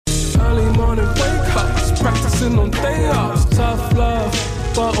Early morning wake ups, practicing on day offs. Tough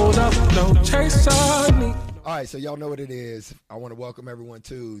love, bottled up, no chaser. All right, so y'all know what it is. I want to welcome everyone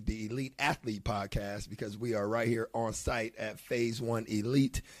to the Elite Athlete Podcast because we are right here on site at Phase 1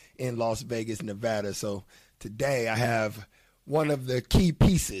 Elite in Las Vegas, Nevada. So today I have one of the key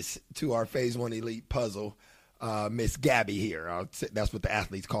pieces to our Phase 1 Elite puzzle, Miss Gabby here. That's what the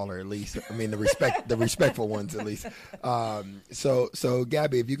athletes call her, at least. I mean, the respectful ones, at least. So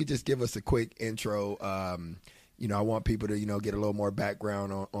Gabby, if you could just give us a quick intro. I want people to, get a little more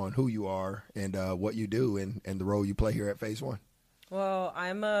background on who you are and what you do and the role you play here at Phase 1. Well,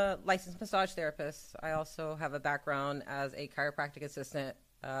 I'm a licensed massage therapist. I also have a background as a chiropractic assistant.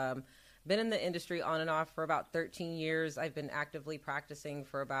 Been in the industry on and off for about 13 years. I've been actively practicing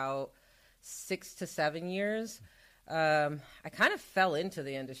for about 6 to 7 years. I kind of fell into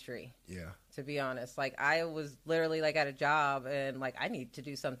the industry. Yeah. To be honest, I was literally at a job and I need to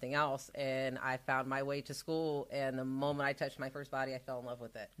do something else. And I found my way to school. And the moment I touched my first body, I fell in love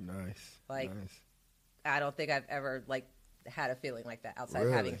with it. Nice. Nice. I don't think I've ever had a feeling like that outside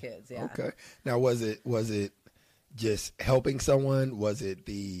of having kids. Yeah. Okay. Now, was it just helping someone? Was it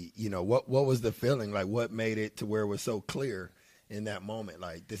what was the feeling? What made it to where it was so clear in that moment?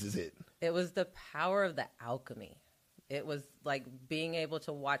 This is it. It was the power of the alchemy. It was being able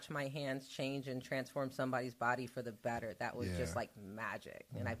to watch my hands change and transform somebody's body for the better. That was just magic.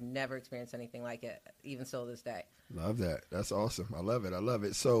 And I've never experienced anything like it, even still this day. Love that. That's awesome. I love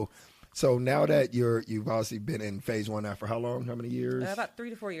it. So now that you've obviously been in Phase 1 now for how long? How many years? About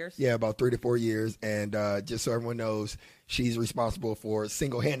 3 to 4 years. Yeah, about 3 to 4 years. And just so everyone knows, she's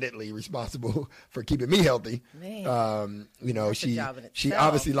single-handedly responsible for keeping me healthy. Man, she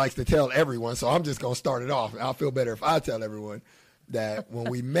obviously likes to tell everyone, so I'm just going to start it off. I'll feel better if I tell everyone that when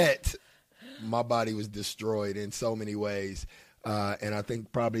we met, my body was destroyed in so many ways. And I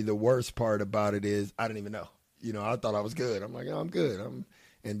think probably the worst part about it is I didn't even know. I thought I was good. I'm like, oh, I'm good.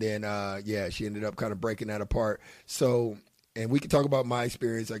 And then, she ended up kind of breaking that apart. So, and we can talk about my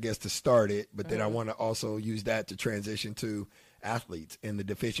experience, I guess, to start it, but then I want to also use that to transition to athletes and the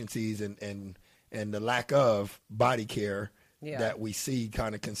deficiencies and the lack of body care that we see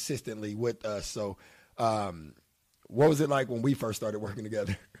kind of consistently with us. So, what was it like when we first started working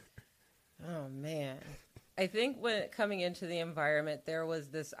together? Oh, man. I think when coming into the environment, there was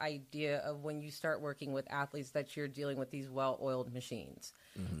this idea of when you start working with athletes that you're dealing with these well-oiled machines.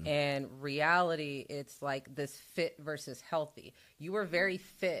 Mm-hmm. And reality, it's this fit versus healthy. You were very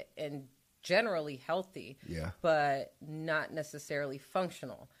fit and generally healthy, but not necessarily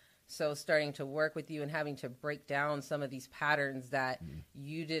functional. So starting to work with you and having to break down some of these patterns that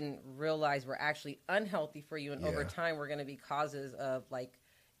you didn't realize were actually unhealthy for you. And over time, were going to be causes of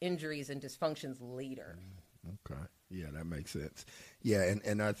injuries and dysfunctions later. Okay. Yeah, that makes sense. Yeah,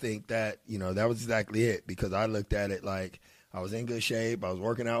 and I think that, that was exactly it because I looked at it I was in good shape, I was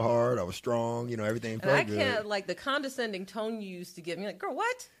working out hard, I was strong, everything felt good. And I can't, the condescending tone you used to give me, girl,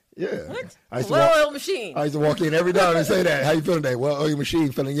 what? Yeah. What? Well-oiled machine. I used to walk in every day and say that. How you feeling today? Well-oiled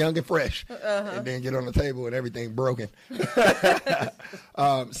machine, feeling young and fresh. And then get on the table and everything broken.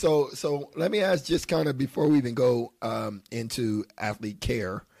 So let me ask just kind of before we even go into athlete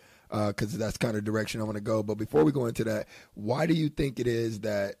care, because that's kind of the direction I want to go. But before we go into that, why do you think it is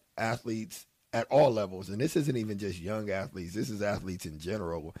that athletes at all levels, and this isn't even just young athletes, this is athletes in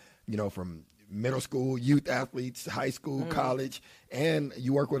general, from middle school, youth athletes, high school, college, and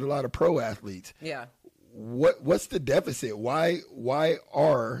you work with a lot of pro athletes. Yeah. What's the deficit? Why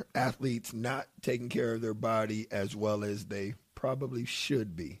are athletes not taking care of their body as well as they probably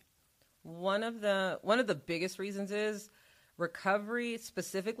should be? One of the biggest reasons is recovery,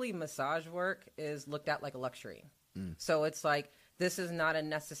 specifically massage work, is looked at like a luxury. So it's this is not a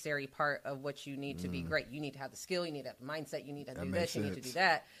necessary part of what you need to be great. You need to have the skill, you need to have the mindset, you need to do this, you need to do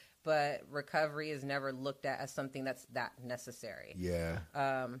that. But recovery is never looked at as something that's that necessary. Yeah.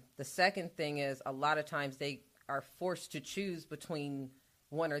 The second thing is a lot of times they are forced to choose between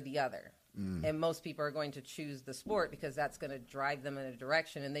one or the other. And most people are going to choose the sport because that's going to drive them in a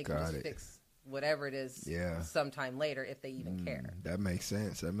direction and they can just fix whatever it is sometime later if they even care. That makes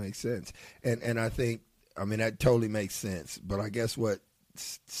sense. And I think, that totally makes sense. But I guess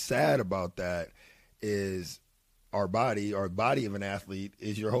what's sad about that is our body of an athlete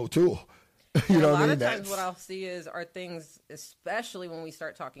is your whole tool. A lot of times what I'll see are things, especially when we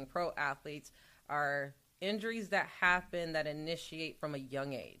start talking pro athletes, are injuries that happen that initiate from a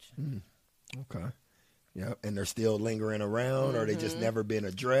young age. Okay. Yeah, and they're still lingering around, or they just never been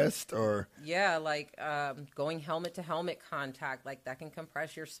addressed, or going helmet to helmet contact, that can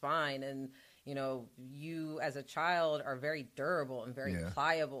compress your spine, and You know, you as a child are very durable and very Yeah.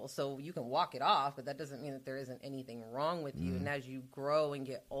 pliable, so you can walk it off, but that doesn't mean that there isn't anything wrong with you. And as you grow and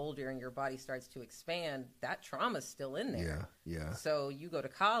get older and your body starts to expand, that trauma's still in there. Yeah. So you go to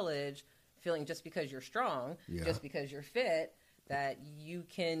college feeling just because you're strong, Yeah. just because you're fit, that you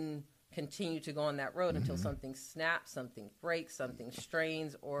can continue to go on that road until something snaps, something breaks, something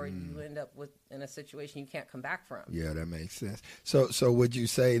strains, or you end up in a situation you can't come back from. Yeah, that makes sense. So would you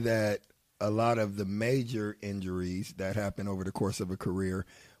say that a lot of the major injuries that happen over the course of a career,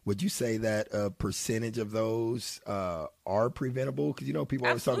 would you say that a percentage of those are preventable? Because, you know, people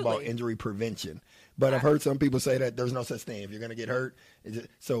always talk about Absolutely. injury prevention. But I've heard some people say that there's no such thing. If you're going to get hurt.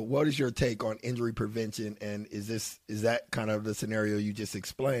 So what is your take on injury prevention? And is that kind of the scenario you just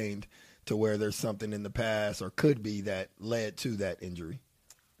explained, to where there's something in the past or could be that led to that injury?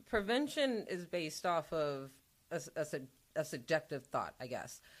 Prevention is based off of a subjective thought, I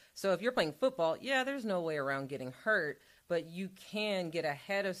guess. So if you're playing football, yeah, there's no way around getting hurt, but you can get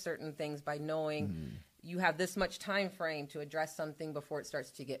ahead of certain things by knowing you have this much time frame to address something before it starts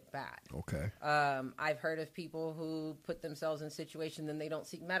to get bad. Okay. I've heard of people who put themselves in a situation, then they don't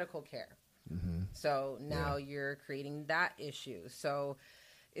seek medical care. So now you're creating that issue. So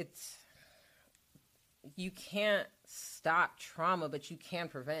you can't stop trauma, but you can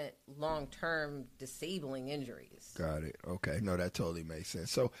prevent long-term disabling injuries. Got it. Okay. No, that totally makes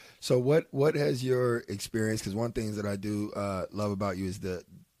sense. So what has your experience, because one thing that I do love about you is the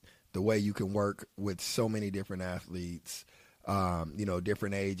way you can work with so many different athletes, you know,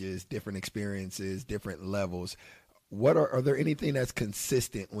 different ages, different experiences, different levels. Are there anything that's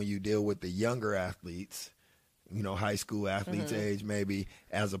consistent when you deal with the younger athletes, you know, high school athletes age maybe,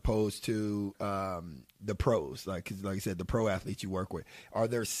 as opposed to the pros, like I said, the pro athletes you work with? Are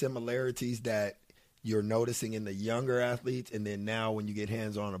there similarities that you're noticing in the younger athletes, and then now when you get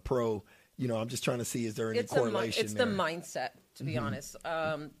hands on a pro, you know, I'm just trying to see, is there any correlation It's there? the mindset, to be honest.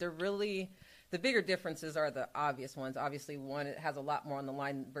 The bigger differences are the obvious ones. Obviously, one, it has a lot more on the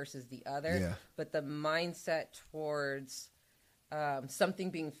line versus the other. Yeah. But the mindset towards something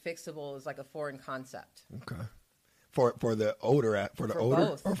being fixable is like a foreign concept. Okay. For the older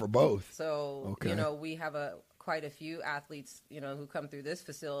both. or for both? So, Okay. you know, we have quite a few athletes, you know, who come through this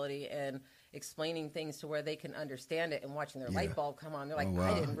facility and explaining things to where they can understand it, and watching their light bulb come on. They're like,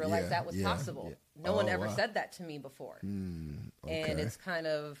 wow. I didn't realize Yeah, that was yeah, possible. yeah. No one Oh, ever wow. said that to me before. Okay. And it's kind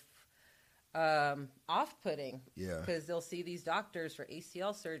of off-putting. Yeah. Because they'll see these doctors for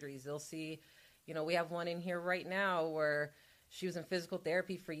ACL surgeries. They'll see, you know, we have one in here right now where she was in physical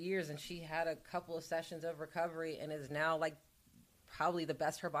therapy for years, and she had a couple of sessions of recovery and is now like probably the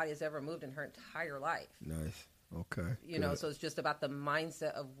best her body has ever moved in her entire life. Nice. Okay. You know, Good. so it's just about the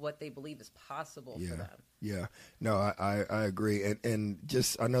mindset of what they believe is possible for them. Yeah. No, I agree. And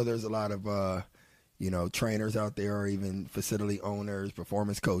just, I know there's a lot of, you know, trainers out there, or even facility owners,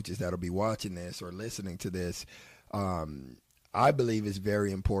 performance coaches that'll be watching this or listening to this. I believe it's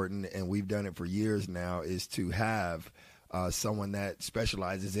very important, and we've done it for years now, is to have someone that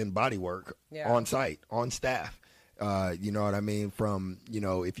specializes in body work on site, on staff. You know what I mean? From, you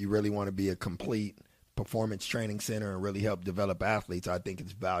know, if you really want to be a complete performance training center and really help develop athletes, I think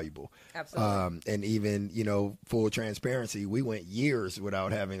it's valuable. Absolutely. And even, you know, full transparency, we went years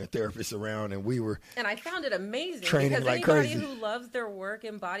without having a therapist around, and And I found it amazing training because like anybody crazy. who loves their work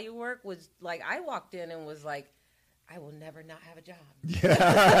and body work was like, I walked in and was like, I will never not have a job.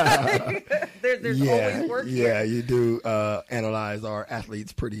 Yeah. There's always work here. Yeah, you do analyze our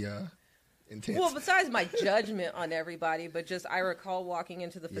athletes pretty intense. Well, besides my judgment on everybody, but just I recall walking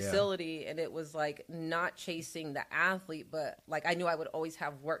into the facility and it was like not chasing the athlete, but like I knew I would always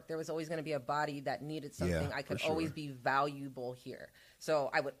have work. There was always going to be a body that needed something. I could always be valuable here. So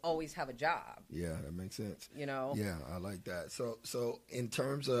I would always have a job. Yeah, that makes sense. You know? Yeah, I like that. So in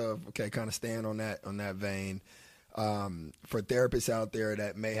terms of, okay, kind of staying on that vein, for therapists out there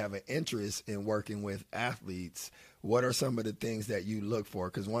that may have an interest in working with athletes, what are some of the things that you look for?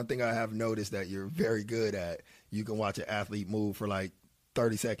 Because one thing I have noticed that you're very good at, you can watch an athlete move for like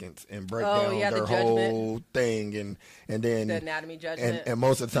 30 seconds and break down their whole thing, and then the anatomy judgment. And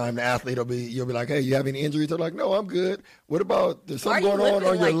most of the time the athlete you'll be like, hey, you have any injuries? They're like, no, I'm good. What about, there's something going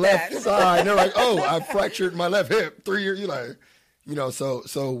on your left side? And they're like, oh, I fractured my left hip 3 years. You're like, you know, so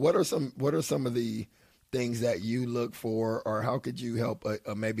what are some of the things that you look for, or how could you help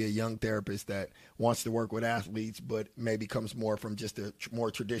maybe a young therapist that wants to work with athletes but maybe comes more from just a more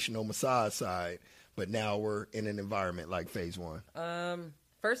traditional massage side, but now we're in an environment like Phase One?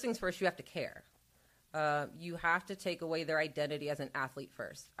 First things first, you have to care. You have to take away their identity as an athlete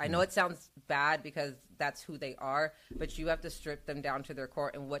first. I know it sounds bad because that's who they are, but you have to strip them down to their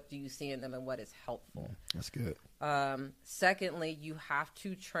core and what do you see in them and what is helpful. That's good. Secondly, you have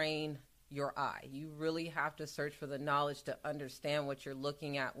to train your eye. You really have to search for the knowledge to understand what you're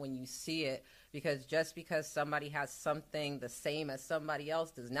looking at when you see it, because just because somebody has something the same as somebody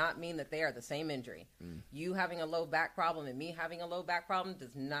else does not mean that they are the same injury. You having a low back problem and me having a low back problem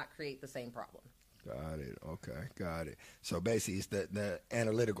does not create the same problem. Got it. Okay, got it. So basically it's the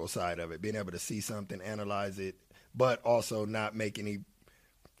analytical side of it, being able to see something, analyze it, but also not make any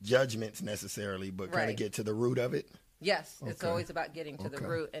judgments necessarily, but kind of get to the root of it. Yes, it's always about getting to the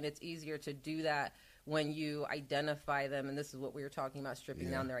root, and it's easier to do that when you identify them, and this is what we were talking about,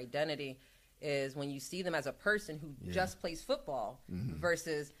 stripping down their identity, is when you see them as a person who just plays football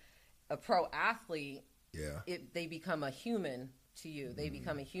versus a pro athlete, they become a human to you. They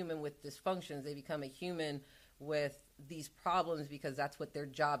become a human with dysfunctions. They become a human with these problems because that's what their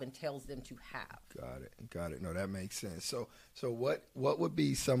job entails them to have. Got it. No, that makes sense. So what would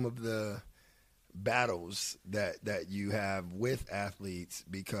be some of the battles that you have with athletes?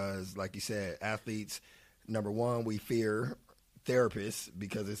 Because like you said, athletes, number one, we fear therapists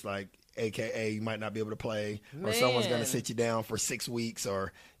because it's like, AKA you might not be able to play, or someone's going to sit you down for 6 weeks,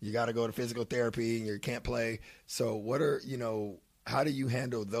 or you got to go to physical therapy and you can't play. So what are, how do you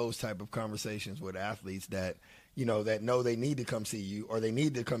handle those type of conversations with athletes that, that know they need to come see you, or they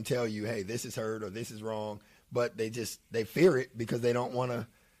need to come tell you, hey, this is hurt or this is wrong, but they fear it because they don't want to.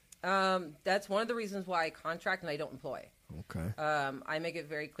 That's one of the reasons why I contract and I don't employ. Okay. I make it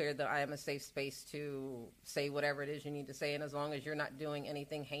very clear that I am a safe space to say whatever it is you need to say, and as long as you're not doing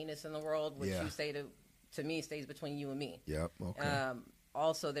anything heinous in the world, what you say to me stays between you and me. Yep. Okay.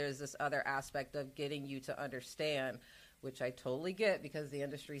 Also, there's this other aspect of getting you to understand, which I totally get because the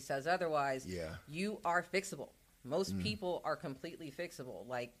industry says otherwise. Yeah. You are fixable. Most people are completely fixable.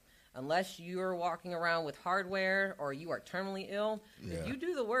 Like, unless you're walking around with hardware or you are terminally ill, if you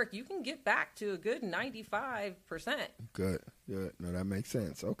do the work, you can get back to a good 95%. Good. No, that makes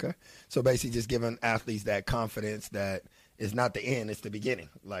sense. Okay. So basically just giving athletes that confidence that it's not the end, it's the beginning.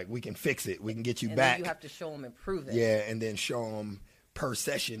 Like, we can fix it. We can get you and back. Then you have to show them improve it. Yeah, and then show them per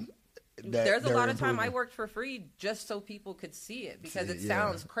session. There's a lot of time I worked for free just so people could see it because it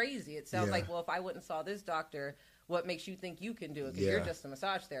sounds crazy. It sounds like, well, if I went and saw this doctor, what makes you think you can do it? Because you're just a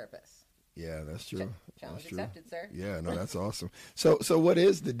massage therapist. Yeah, that's true. Challenge accepted, sir. Yeah, no, that's awesome. So what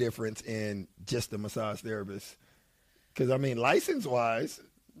is the difference in just a massage therapist? Because, I mean, license-wise,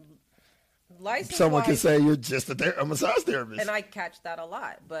 someone can say you're just a massage therapist. And I catch that a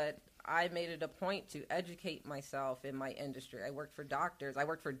lot, but I made it a point to educate myself in my industry. I worked for doctors. I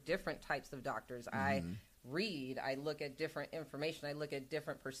worked for different types of doctors. I read. I look at different information. I look at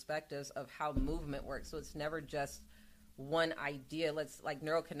different perspectives of how movement works. So it's never just one idea. Like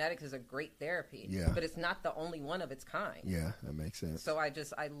neurokinetics is a great therapy, but it's not the only one of its kind. Yeah, that makes sense. So I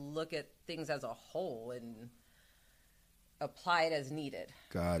look at things as a whole and apply it as needed.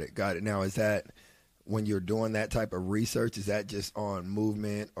 Got it. Now, is that when you're doing that type of research, is that just on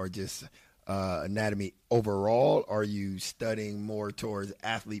movement or just anatomy overall? Are you studying more towards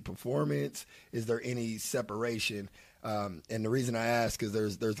athlete performance? Is there any separation? And the reason I ask is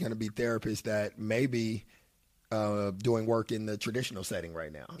there's going to be therapists that may be doing work in the traditional setting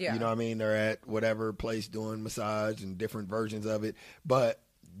right now. Yeah. You know what I mean? They're at whatever place doing massage and different versions of it, but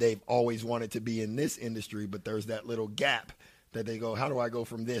they've always wanted to be in this industry, but there's that little gap that they go, how do I go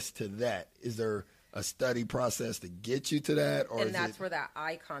from this to that? Is there a study process to get you to that? And that's where that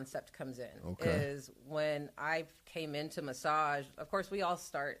eye concept comes in. Okay. Is when I came into massage, of course, we all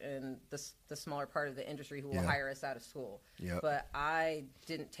start in the smaller part of the industry who will hire us out of school. Yep. But I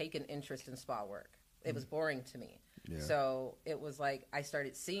didn't take an interest in spa work. It was boring to me. Yeah. So it was like I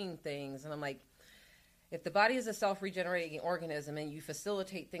started seeing things, and I'm like, if the body is a self-regenerating organism and you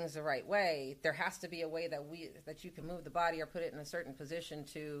facilitate things the right way, there has to be a way that you can move the body or put it in a certain position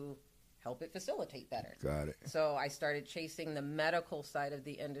to help it facilitate better. Got it. So I started chasing the medical side of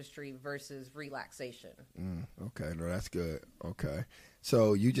the industry versus relaxation. Okay, no, that's good. Okay.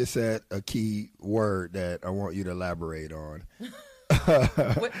 So you just said a key word that I want you to elaborate on.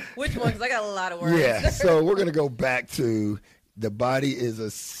 Which one? Because I got a lot of words. Yeah, so we're going to go back to the body is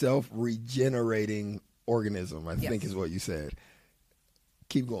a self-regenerating organism, I think is what you said.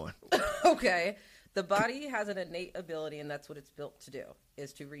 Keep going. Okay. The body has an innate ability, and that's what it's built to do,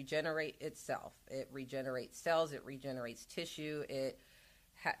 is to regenerate itself. It regenerates cells. It regenerates tissue.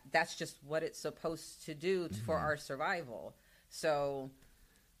 That's just what it's supposed to do for our survival. So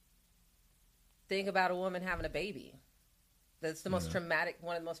think about a woman having a baby. That's the most traumatic,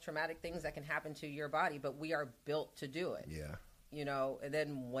 one of the most traumatic things that can happen to your body, but we are built to do it. Yeah. You know, and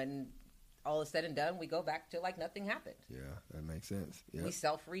then when all is said and done, we go back to like nothing happened. Yeah, that makes sense. Yeah. We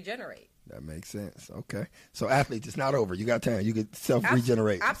self-regenerate. That makes sense. Okay. So athletes, it's not over. You got time. You can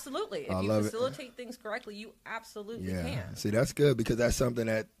self-regenerate. Absolutely. If you facilitate things correctly, you absolutely can. See, that's good because that's something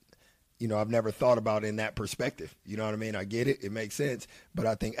that, you know, I've never thought about in that perspective. You know what I mean? I get it. It makes sense. But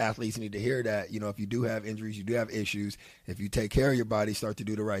I think athletes need to hear that, you know, if you do have injuries, you do have issues, if you take care of your body, start to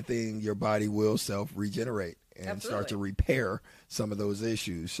do the right thing, your body will self-regenerate and start to repair some of those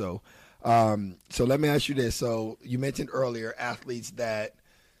issues. So, so let me ask you this. So you mentioned earlier athletes that,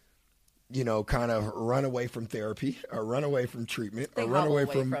 you know, kind of run away from therapy or run away from treatment or run away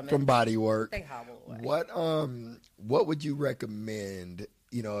from body work. They hobble away. What would you recommend,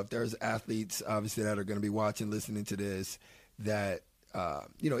 you know, if there's athletes obviously that are going to be watching, listening to this, that,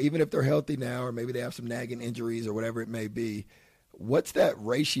 you know, even if they're healthy now or maybe they have some nagging injuries or whatever it may be, what's that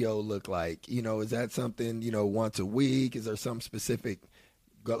ratio look like? You know, is that something, you know, once a week? Is there some specific,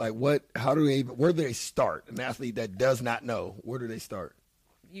 like where do they start? An athlete that does not know, where do they start?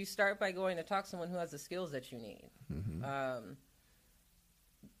 You start by going to talk to someone who has the skills that you need.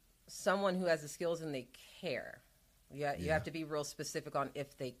 Someone who has the skills and they care. You have to be real specific on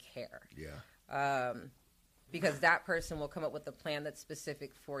if they care. Yeah. Because that person will come up with a plan that's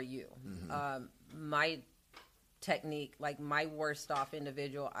specific for you. My technique, like my worst off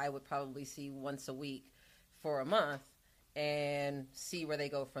individual, I would probably see once a week for a month and see where they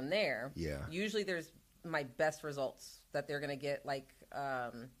go from there. Yeah. Usually there's my best results that they're going to get like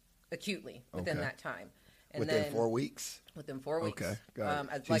acutely within that time. And within 4 weeks? Within 4 weeks. Okay, got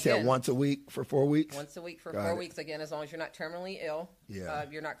it. So like you said once a week for 4 weeks? Once a week for 4 weeks. Again, as long as you're not terminally ill,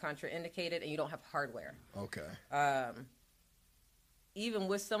 you're not contraindicated, and you don't have hardware. Okay. Even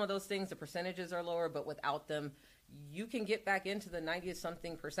with some of those things, the percentages are lower, but without them, you can get back into the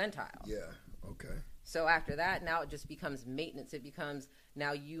 90-something percentile. Yeah, okay. So after that, now it just becomes maintenance. It becomes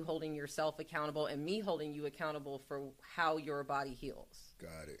now you holding yourself accountable and me holding you accountable for how your body heals.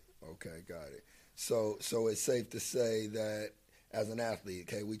 Got it. Okay, got it. So it's safe to say that as an athlete,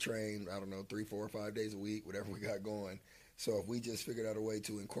 okay, we train, I don't know, 3, 4, or 5 days a week, whatever we got going. So if we just figured out a way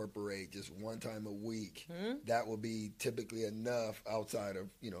to incorporate just one time a week, that would be typically enough outside of,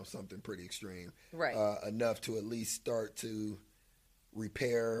 you know, something pretty extreme. Right. Enough to at least start to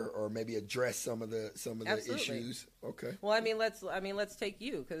repair or maybe address some of the issues. Okay. Well, let's take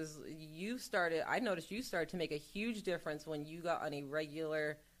you, because I noticed you started to make a huge difference when you got on a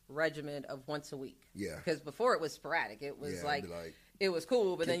regular regimen of once a week. Yeah. Because before it was sporadic. It was like it was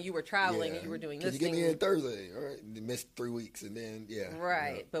cool, but then you were traveling and you were doing this thing. Can you get me in Thursday? All right. You missed 3 weeks and then,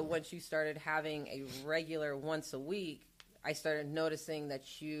 Right. Yeah. But once you started having a regular once a week, I started noticing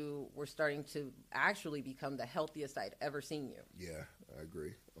that you were starting to actually become the healthiest I'd ever seen you. Yeah, I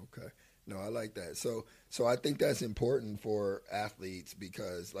agree. Okay. No, I like that. So I think that's important for athletes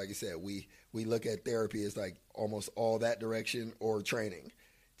because, like I said, we look at therapy as like almost all that direction or training.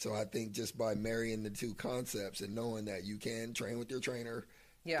 So I think just by marrying the two concepts and knowing that you can train with your trainer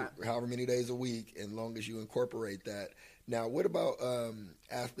however many days a week, as long as you incorporate that. Now, what about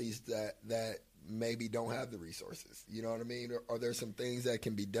athletes that maybe don't have the resources? You know what I mean? Are there some things that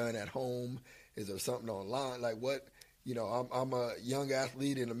can be done at home? Is there something online? Like what, you know, I'm a young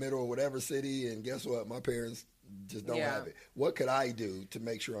athlete in the middle of whatever city, and guess what? My parents just don't have it. What could I do to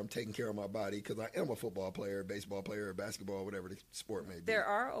make sure I'm taking care of my body? Because I am a football player, baseball player, basketball, whatever the sport may be. There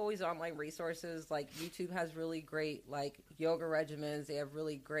are always online resources. Like YouTube has really great like yoga regimens. They have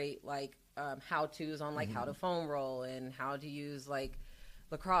really great like how-tos on like how to foam roll and how to use like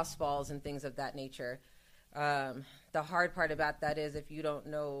lacrosse balls and things of that nature. The hard part about that is if you don't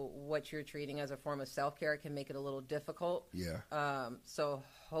know what you're treating as a form of self-care, it can make it a little difficult. Yeah. So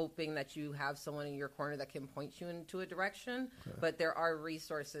hoping that you have someone in your corner that can point you into a direction. Okay. But there are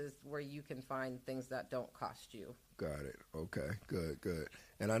resources where you can find things that don't cost you. Got it. Okay. Good.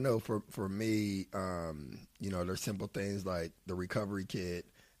 And I know for me, you know, there's simple things like the recovery kit,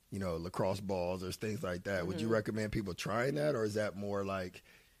 you know, lacrosse balls, there's things like that. Would you recommend people trying that, or is that more like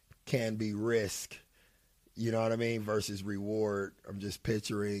can be risk? You know what I mean? Versus reward. I'm just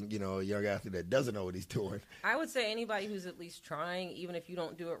picturing, you know, a young athlete that doesn't know what he's doing. I would say anybody who's at least trying, even if you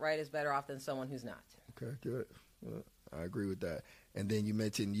don't do it right, is better off than someone who's not. Okay, good. I agree with that. And then you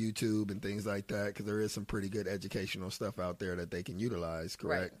mentioned YouTube and things like that, because there is some pretty good educational stuff out there that they can utilize,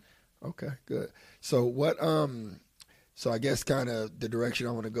 correct? Right. Okay, good. So what, so I guess kind of the direction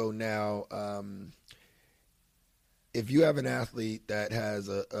I want to go now, if you have an athlete that has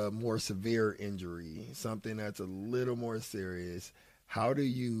a more severe injury, something that's a little more serious, how do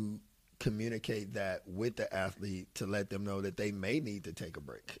you communicate that with the athlete to let them know that they may need to take a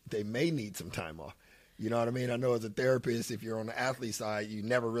break. They may need some time off. You know what I mean? I know as a therapist, if you're on the athlete side, you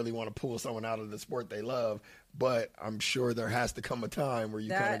never really want to pull someone out of the sport they love, but I'm sure there has to come a time where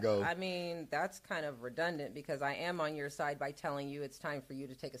you kind of go. I mean, that's kind of redundant because I am on your side by telling you it's time for you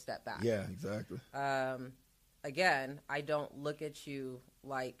to take a step back. Yeah, exactly. Again, I don't look at you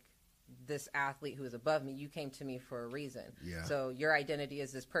like this athlete who is above me. You came to me for a reason. Yeah. So your identity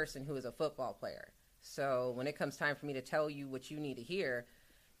is this person who is a football player. So when it comes time for me to tell you what you need to hear,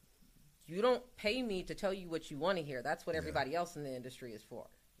 you don't pay me to tell you what you want to hear. That's what everybody else in the industry is for.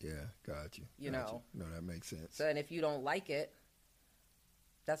 Yeah, got you. You know. No, that makes sense. So, and if you don't like it,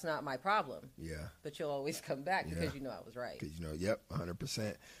 that's not my problem. Yeah. But you'll always come back because you know I was right. Because yep,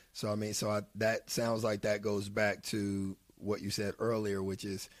 100%. So, I mean, that sounds like that goes back to what you said earlier, which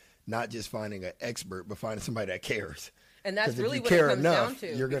is not just finding an expert, but finding somebody that cares. And that's really if what you care it comes enough, down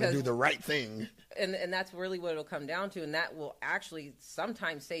to. You're going to do the right thing. And that's really what it'll come down to. And that will actually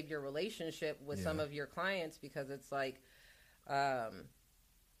sometimes save your relationship with some of your clients because it's like,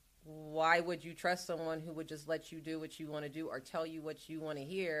 why would you trust someone who would just let you do what you want to do or tell you what you want to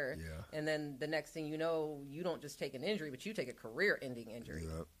hear? Yeah. And then the next thing you know, you don't just take an injury, but you take a career-ending injury.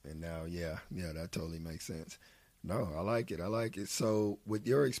 Yep. And now, that totally makes sense. No, I like it. So with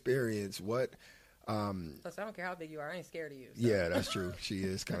your experience, what Plus, I don't care how big you are. I ain't scared of you. So. Yeah, that's true. She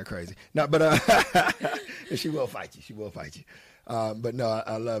is kind of crazy. No, but she will fight you. But no,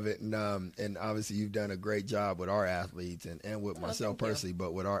 I love it. And obviously you've done a great job with our athletes and with myself personally,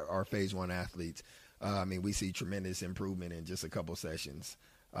 but with our phase one athletes. I mean, we see tremendous improvement in just a couple sessions.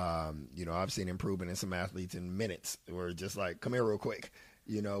 I've seen improvement in some athletes in minutes where just like, come here real quick,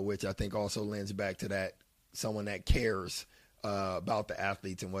 which I think also lends back to that someone that cares about the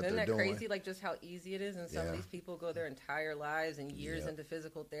athletes and what they're doing. Isn't that crazy, like just how easy it is? And some of these people go their entire lives and years into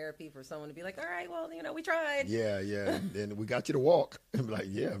physical therapy for someone to be like, all right, well, we tried. Yeah. And we got you to walk. I'm like,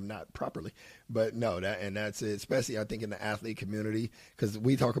 yeah, not properly. But no, that's it, especially I think in the athlete community, because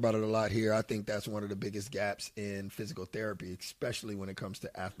we talk about it a lot here. I think that's one of the biggest gaps in physical therapy, especially when it comes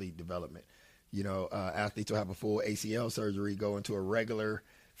to athlete development. Athletes will have a full ACL surgery, go into a regular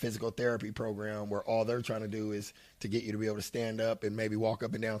physical therapy program where all they're trying to do is to get you to be able to stand up and maybe walk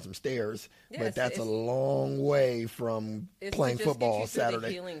up and down some stairs. But that's a long way from playing football Saturday. It's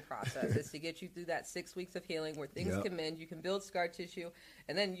the healing process. It's to get you through that 6 weeks of healing where things can mend, you can build scar tissue,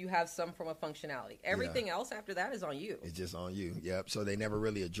 and then you have some form of functionality. Everything else after that is on you. It's just on you. Yep. So they never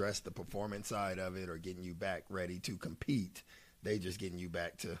really address the performance side of it or getting you back ready to compete. They just getting you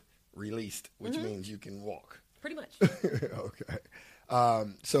back to released, which means you can walk. Pretty much. Okay.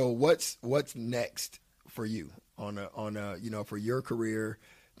 So what's next for you on for your career,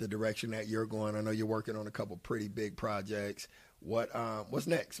 the direction that you're going? I know you're working on a couple pretty big projects. What's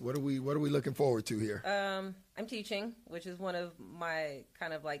next? What are we looking forward to here? I'm teaching, which is one of my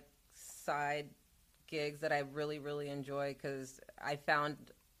kind of like side gigs that I really, really enjoy because I found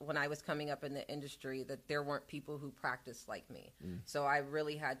when I was coming up in the industry that there weren't people who practiced like me. So I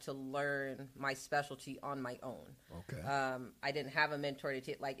really had to learn my specialty on my own. Okay. I didn't have a mentor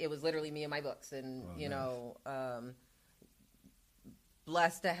to like it was literally me and my books and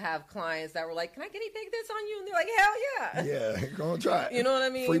blessed to have clients that were like, can I guinea pig this on you? And they're like, hell yeah. Yeah, go and try it. You know what I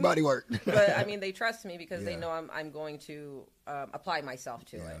mean? Free body work. But I mean, they trust me because they know I'm going to apply myself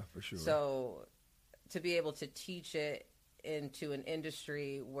to it. Yeah, for sure. So to be able to teach it into an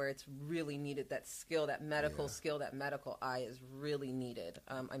industry where it's really needed, that skill, that medical skill, that medical eye is really needed.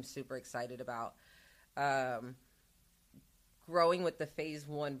 I'm super excited about growing with the Phase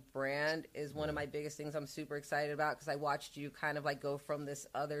One brand is one of my biggest things I'm super excited about because I watched you kind of like go from this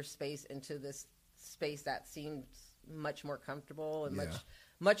other space into this space that seems much more comfortable and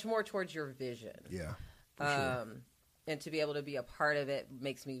much more towards your vision. Yeah. For sure. And to be able to be a part of it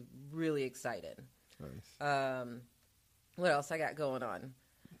makes me really excited. Nice. What else I got going on?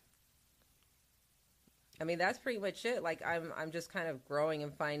 I mean, that's pretty much it. Like I'm just kind of growing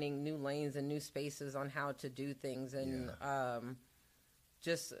and finding new lanes and new spaces on how to do things and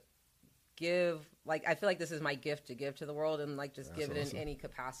just give, like, I feel like this is my gift to give to the world and like just give it in any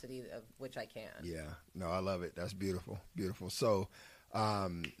capacity of which I can. Yeah. No, I love it. That's beautiful. Beautiful. So, I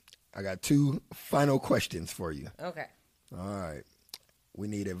got 2 final questions for you. Okay. All right. We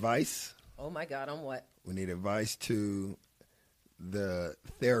need advice. Oh my God, on what? We need advice to the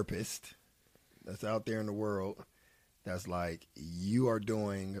therapist that's out there in the world that's like, you are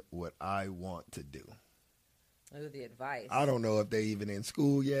doing what I want to do. Ooh, the advice. I don't know if they even in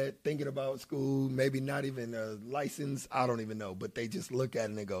school yet, thinking about school, maybe not even a license. I don't even know, but they just look at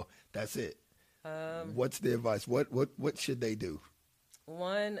it and go, that's it. What's the advice? What should they do?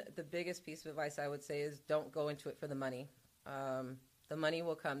 The biggest piece of advice I would say is don't go into it for the money. The money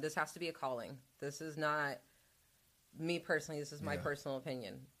will come. This has to be a calling. This is not me personally. This is my personal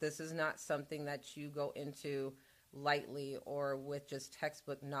opinion. This is not something that you go into lightly or with just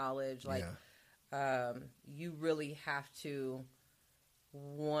textbook knowledge. Like, you really have to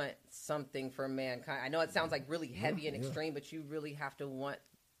want something for mankind. I know it sounds like really heavy and extreme, but you really have to want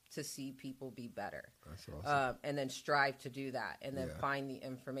to see people be better. That's awesome. And then strive to do that, and then find the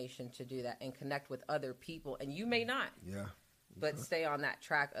information to do that, and connect with other people. And you may not. Yeah. But stay on that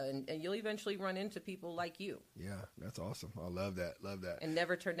track, and you'll eventually run into people like you. Yeah, that's awesome. I love that. Love that. And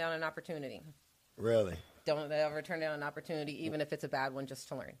never turn down an opportunity. Really? Don't ever turn down an opportunity, even if it's a bad one, just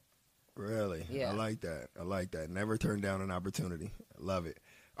to learn. Really? Yeah. I like that. I like that. Never turn down an opportunity. I love it.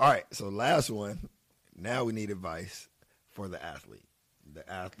 All right, so last one. Now we need advice for the athlete. The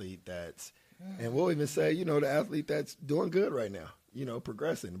athlete that's, and we'll even say, the athlete that's doing good right now.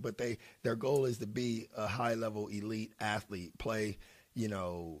 Progressing, but their goal is to be a high level elite athlete, play,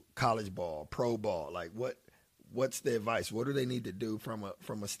 college ball, pro ball. Like what's the advice? What do they need to do from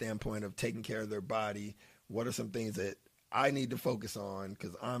a standpoint of taking care of their body? What are some things that I need to focus on?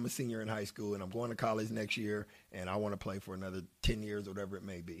 Because I'm a senior in high school and I'm going to college next year and I want to play for another 10 years, whatever it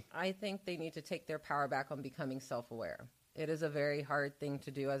may be. I think they need to take their power back on becoming self-aware. It is a very hard thing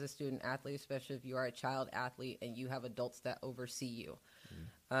to do as a student athlete, especially if you are a child athlete and you have adults that oversee you.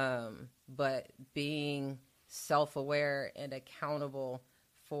 But being self-aware and accountable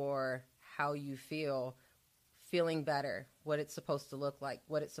for how you feel, feeling better, what it's supposed to look like,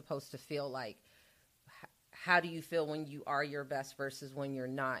 what it's supposed to feel like. How do you feel when you are your best versus when you're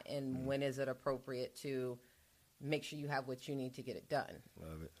not? And when is it appropriate to make sure you have what you need to get it done?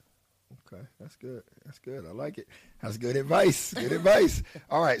 Love it. Okay, that's good. That's good. I like it. That's good advice. Good advice.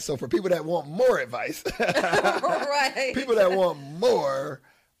 All right, so for people that want more advice, right? People that want more,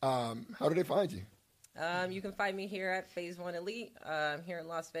 how do they find you? You can find me here at Phase One Elite here in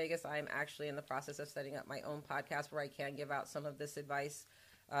Las Vegas. I'm actually in the process of setting up my own podcast where I can give out some of this advice.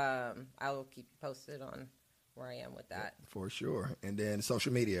 I will keep you posted on where I am with that. For sure. And then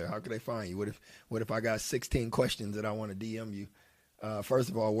social media, how can they find you? What if I got 16 questions that I want to DM you? First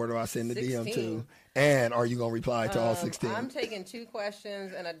of all, where do I send the 16. DM to? And are you going to reply to all 16? I'm taking 2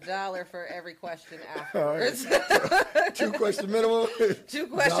 questions and $1 for every question afterwards. Right. 2 question minimum? 2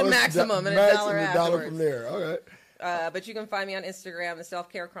 question maximum and $1 afterwards. $1 from there. All right. But you can find me on Instagram, the Self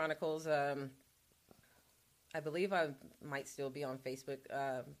Care Chronicles. I believe I might still be on Facebook,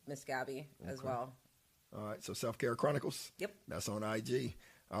 Miss Gabby, as well. All right. So Self Care Chronicles? Yep. That's on IG.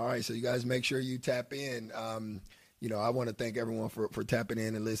 All right. So you guys make sure you tap in. I want to thank everyone for tapping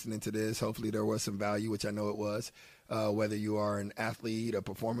in and listening to this. Hopefully there was some value, which I know it was, whether you are an athlete, a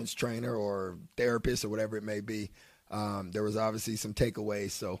performance trainer, or therapist, or whatever it may be. There was obviously some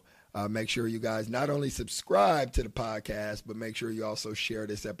takeaways. So make sure you guys not only subscribe to the podcast, but make sure you also share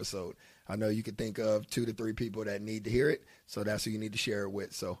this episode. I know you can think of 2 to 3 people that need to hear it, so that's who you need to share it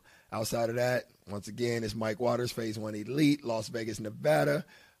with. So outside of that, once again, it's Mike Waters, Phase One Elite, Las Vegas, Nevada.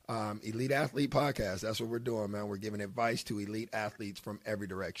 Elite Athlete Podcast. That's what we're doing, man. We're giving advice to elite athletes from every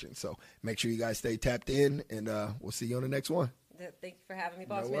direction. So make sure you guys stay tapped in, and we'll see you on the next one. Thank you for having me,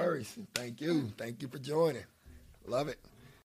 boss. No worries. Thank you. Thank you for joining. Love it.